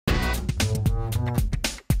New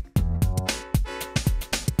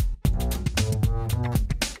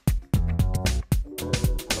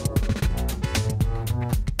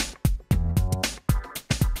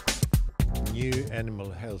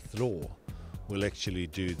animal health law will actually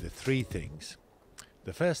do the three things.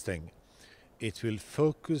 The first thing, it will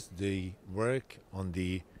focus the work on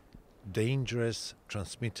the dangerous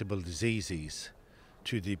transmissible diseases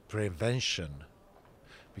to the prevention,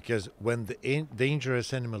 because when the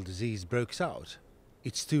dangerous animal disease breaks out,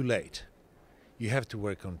 it's too late. You have to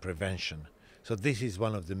work on prevention. So this is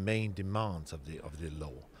one of the main demands of the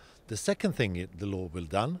law. The second thing the law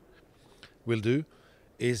will do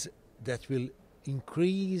is that will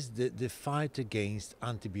increase the fight against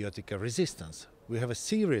antibiotic resistance. We have a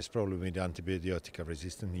serious problem with antibiotic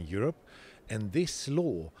resistance in Europe, and this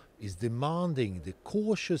law is demanding the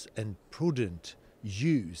cautious and prudent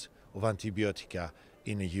use of antibiotica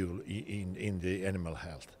in the animal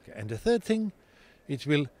health. And the third thing, it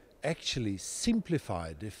will actually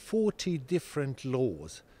simplify the 40 different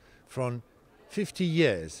laws from 50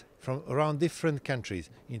 years from around different countries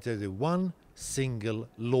into the one single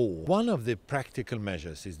law. One of the practical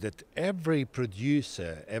measures is that every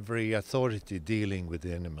producer, every authority dealing with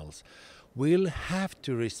the animals will have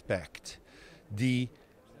to respect the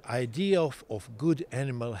idea of good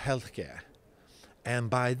animal health care, and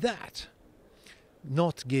by that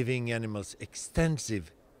not giving animals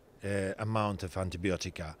extensive amount of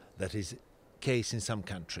antibiotica that is case in some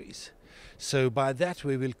countries. So by that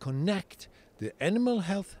we will connect the animal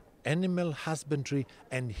health, animal husbandry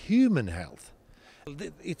and human health.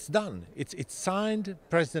 It's done. It's signed.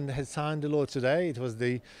 President has signed the law today. It was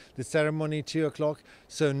the ceremony 2 o'clock.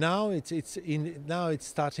 So now it's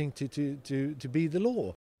starting to be the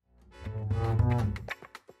law.